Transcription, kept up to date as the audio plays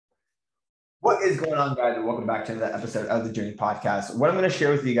What is going on, guys? And welcome back to another episode of the Journey Podcast. What I'm going to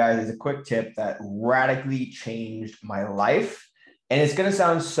share with you guys is a quick tip that radically changed my life. And it's going to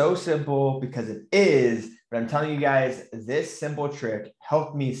sound so simple because it is, but I'm telling you guys, this simple trick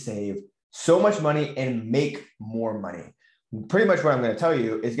helped me save so much money and make more money. Pretty much what I'm going to tell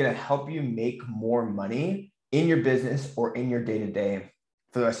you is going to help you make more money in your business or in your day-to-day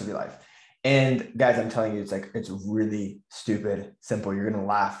for the rest of your life. And guys, I'm telling you, it's really stupid, simple. You're going to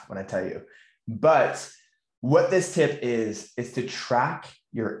laugh when I tell you. But what this tip is to track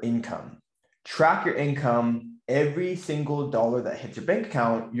your income. Track your income. Every single dollar that hits your bank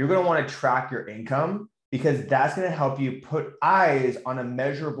account, you're going to want to track your income because that's going to help you put eyes on a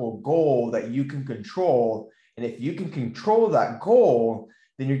measurable goal that you can control. And if you can control that goal,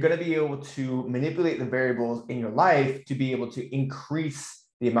 then you're going to be able to manipulate the variables in your life to be able to increase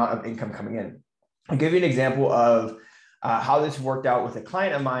the amount of income coming in. I'll give you an example of how this worked out with a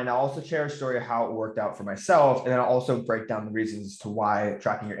client of mine. I'll also share a story of how it worked out for myself. And then I'll also break down the reasons to why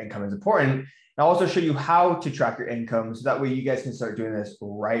tracking your income is important. And I'll also show you how to track your income so that way you guys can start doing this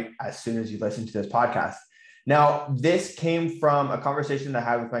right as soon as you listen to this podcast. Now, this came from a conversation that I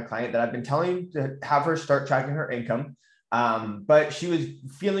had with my client that I've been telling to have her start tracking her income. But she was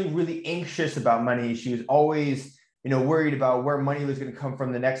feeling really anxious about money. She was always worried about where money was going to come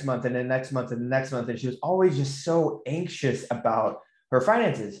from the next month and the next month and the next month. And she was always just so anxious about her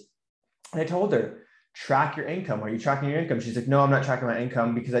finances. And I told her, track your income. Are you tracking your income? She's like, no, I'm not tracking my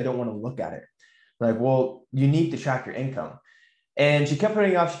income because I don't want to look at it. I'm like, well, you need to track your income. And she kept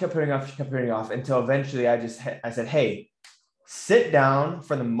putting it off until eventually I said, hey, sit down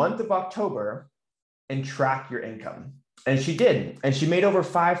for the month of October and track your income. And she did. And she made over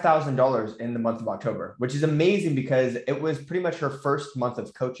 $5,000 in the month of October, which is amazing because it was pretty much her first month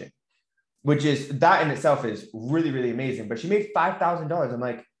of coaching, which is that in itself is really, really amazing. But she made $5,000. I'm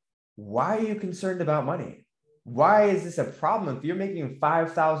like, why are you concerned about money? Why is this a problem? If you're making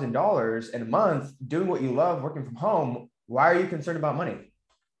 $5,000 in a month, doing what you love, working from home, why are you concerned about money?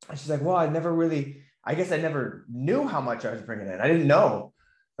 And she's like, well, I guess I never knew how much I was bringing in. I didn't know.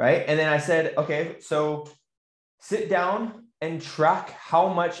 Right. And then I said, okay, so sit down and track how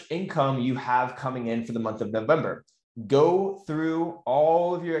much income you have coming in for the month of November. Go through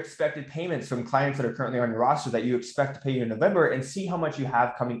all of your expected payments from clients that are currently on your roster that you expect to pay you in November and see how much you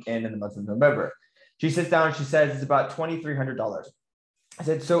have coming in the month of November. She sits down and she says it's about $2,300. I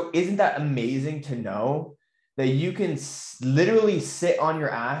said, so isn't that amazing to know that you can literally sit on your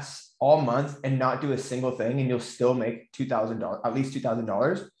ass all month and not do a single thing and you'll still make $2,000, at least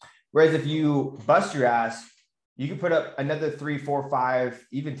 $2,000. Whereas if you bust your ass, you can put up another 3, 4, 5,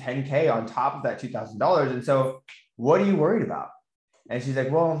 even 10K on top of that $2,000. And so what are you worried about? And she's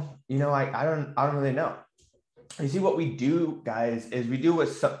like, well, I don't really know. You see, what we do, guys, is we do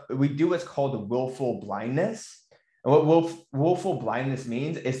what's called a willful blindness. And what willful blindness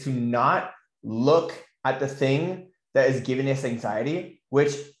means is to not look at the thing that is giving us anxiety,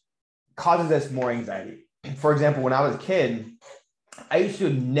 which causes us more anxiety. For example, when I was a kid, I used to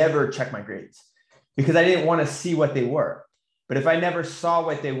never check my grades because I didn't want to see what they were. But if I never saw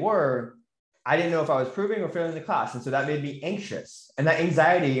what they were, I didn't know if I was proving or failing the class. And so that made me anxious. And that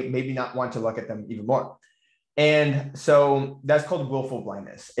anxiety made me not want to look at them even more. And so that's called willful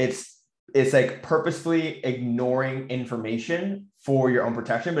blindness. It's like purposefully ignoring information for your own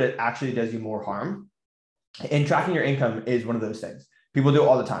protection, but it actually does you more harm. And tracking your income is one of those things. People do it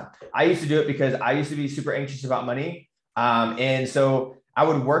all the time. I used to do it because I used to be super anxious about money. And so I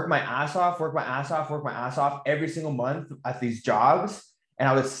would work my ass off every single month at these jobs. And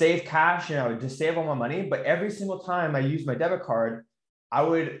I would save cash and I would just save all my money. But every single time I used my debit card, I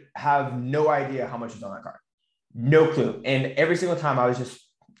would have no idea how much was on that card. No clue. And every single time I was just,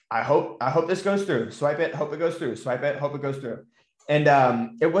 I hope this goes through. Swipe it, hope it goes through. Swipe it, hope it goes through. And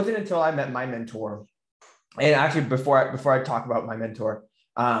it wasn't until I met my mentor. And actually, before I talk about my mentor,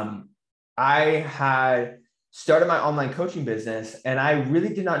 I had started my online coaching business and I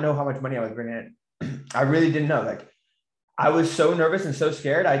really did not know how much money I was bringing in. I really didn't know. Like, I was so nervous and so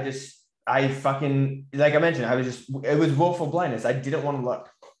scared. Like I mentioned, it was willful blindness. I didn't want to look.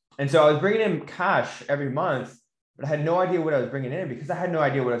 And so I was bringing in cash every month, but I had no idea what I was bringing in. Because I had no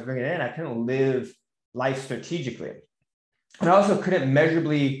idea what I was bringing in, I couldn't live life strategically. And I also couldn't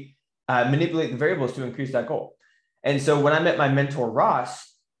measurably manipulate the variables to increase that goal. And so when I met my mentor, Ross,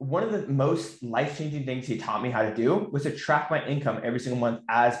 one of the most life-changing things he taught me how to do was to track my income every single month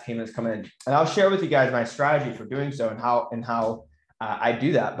as payments come in. And I'll share with you guys my strategy for doing so and how I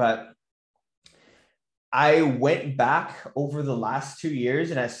do that. But I went back over the last 2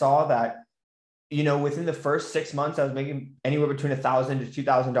 years and I saw that within the first 6 months, I was making anywhere between $1,000 to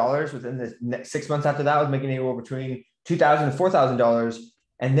 $2,000. Within the next 6 months after that, I was making anywhere between $2,000 to $4,000.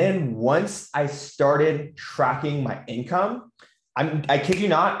 And then once I started tracking my income, I kid you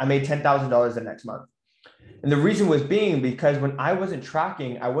not, I made $10,000 the next month. And the reason was being because when I wasn't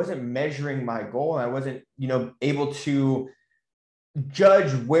tracking, I wasn't measuring my goal, and I wasn't, able to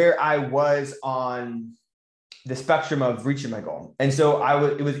judge where I was on the spectrum of reaching my goal. And so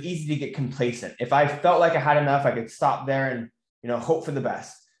it was easy to get complacent. If I felt like I had enough, I could stop there and, hope for the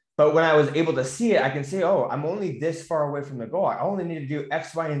best. But when I was able to see it, I can say, oh, I'm only this far away from the goal. I only need to do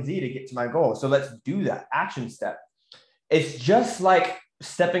X, Y, and Z to get to my goal. So let's do that action step. It's just like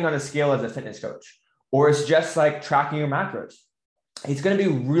stepping on a scale as a fitness coach, or it's just like tracking your macros. It's going to be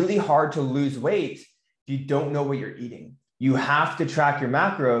really hard to lose weight if you don't know what you're eating. You have to track your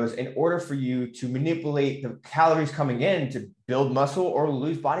macros in order for you to manipulate the calories coming in to build muscle or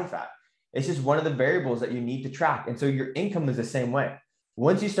lose body fat. It's just one of the variables that you need to track. And so your income is the same way.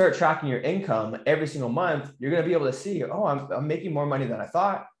 Once you start tracking your income every single month, you're going to be able to see, oh, I'm making more money than I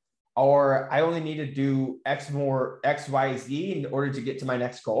thought, or I only need to do X, Y, Z in order to get to my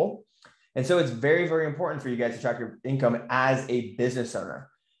next goal. And so it's very, very important for you guys to track your income as a business owner.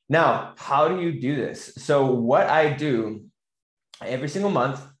 Now, how do you do this? So what I do every single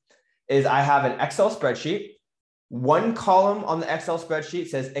month is I have an Excel spreadsheet. One column on the Excel spreadsheet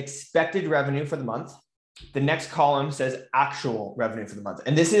says expected revenue for the month. The next column says actual revenue for the month.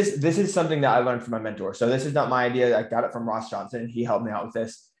 And this is something that I learned from my mentor. So this is not my idea. I got it from Ross Johnson. He helped me out with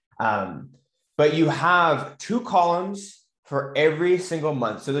this. But you have 2 columns for every single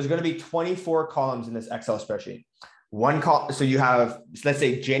month. So there's going to be 24 columns in this Excel spreadsheet. So you have, let's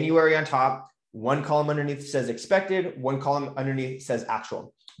say, January on top. One column underneath says expected. One column underneath says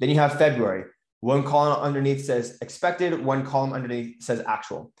actual. Then you have February. One column underneath says expected. One column underneath says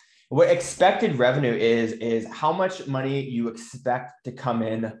actual. What expected revenue is how much money you expect to come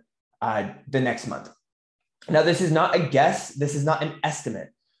in the next month. Now, this is not a guess. This is not an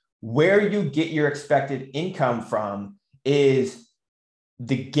estimate. Where you get your expected income from is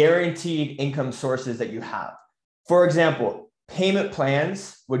the guaranteed income sources that you have. For example, payment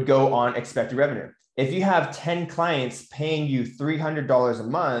plans would go on expected revenue. If you have 10 clients paying you $300 a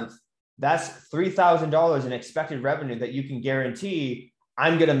month, that's $3,000 in expected revenue that you can guarantee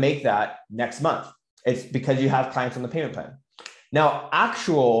I'm going to make that next month. It's because you have clients on the payment plan. Now,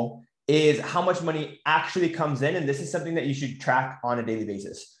 actual is how much money actually comes in. And this is something that you should track on a daily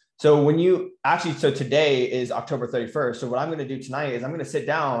basis. So so today is October 31st. So what I'm going to do tonight is I'm going to sit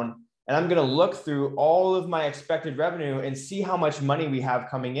down and I'm going to look through all of my expected revenue and see how much money we have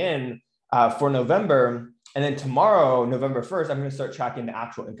coming in for November. And then tomorrow, November 1st, I'm going to start tracking the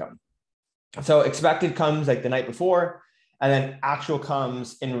actual income. So expected comes like the night before, and then actual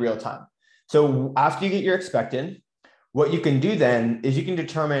comes in real time. So after you get your expected, what you can do then is you can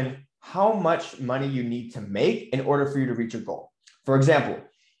determine how much money you need to make in order for you to reach your goal. For example,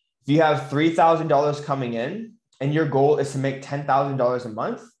 if you have $3,000 coming in and your goal is to make $10,000 a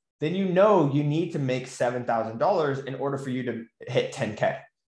month, then you need to make $7,000 in order for you to hit 10K,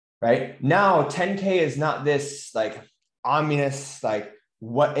 right? Now, 10K is not this like ominous, like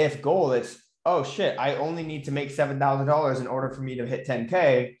what if goal. It's, oh shit, I only need to make $7,000 in order for me to hit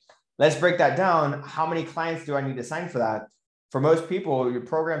 10K. Let's break that down. How many clients do I need to sign for that? For most people, your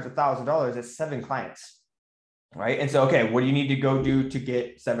program's $1,000, it's 7 clients, right? And so, okay, what do you need to go do to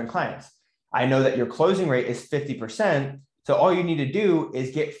get 7 clients? I know that your closing rate is 50%. So all you need to do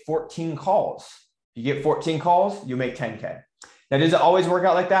is get 14 calls. You get 14 calls, you make 10K. Now, does it always work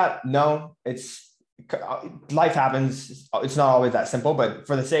out like that? No, life happens. It's not always that simple, but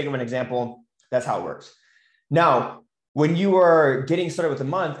for the sake of an example, that's how it works. Now, when you are getting started with a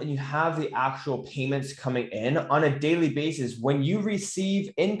month and you have the actual payments coming in on a daily basis, when you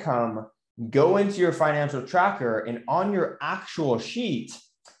receive income, go into your financial tracker, and on your actual sheet,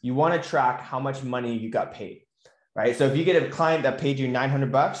 you want to track how much money you got paid, right? So if you get a client that paid you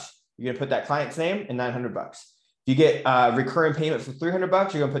 $900, you're going to put that client's name and $900. If you get a recurring payment for $300,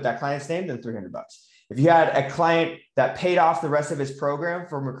 you're going to put that client's name, then $300. If you had a client that paid off the rest of his program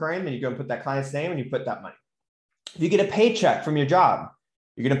from recurring, then you're going to put that client's name and you put that money. If you get a paycheck from your job,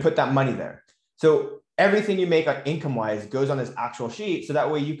 you're going to put that money there. So everything you make on income-wise goes on this actual sheet. So that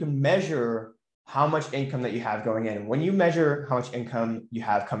way you can measure how much income that you have going in. And when you measure how much income you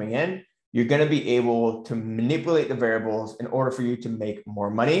have coming in, you're going to be able to manipulate the variables in order for you to make more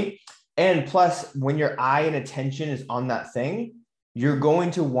money. And plus, when your eye and attention is on that thing, you're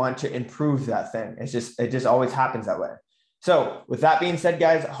going to want to improve that thing. It just always happens that way. So with that being said,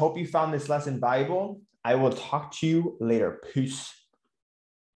 guys, I hope you found this lesson valuable. I will talk to you later. Peace.